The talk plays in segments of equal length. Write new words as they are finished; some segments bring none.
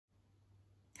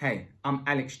Hey, I'm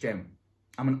Alex Gem.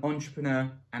 I'm an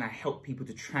entrepreneur and I help people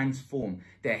to transform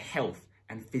their health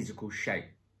and physical shape.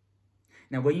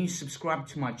 Now, when you subscribe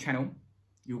to my channel,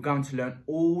 you're going to learn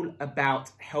all about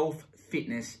health,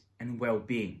 fitness, and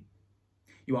well-being.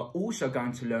 You are also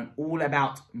going to learn all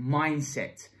about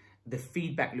mindset, the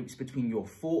feedback loops between your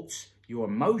thoughts, your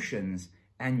emotions,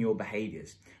 and your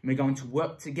behaviors. And we're going to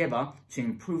work together to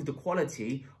improve the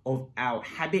quality of our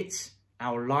habits,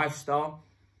 our lifestyle,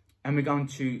 and we're going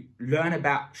to learn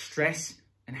about stress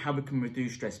and how we can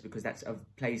reduce stress, because that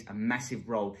plays a massive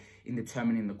role in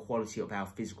determining the quality of our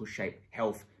physical shape,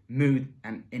 health, mood,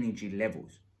 and energy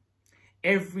levels.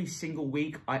 Every single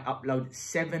week, I upload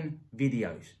 7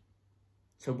 videos.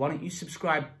 So why don't you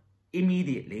subscribe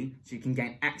immediately so you can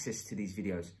gain access to these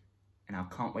videos? And I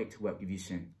can't wait to work with you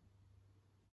soon.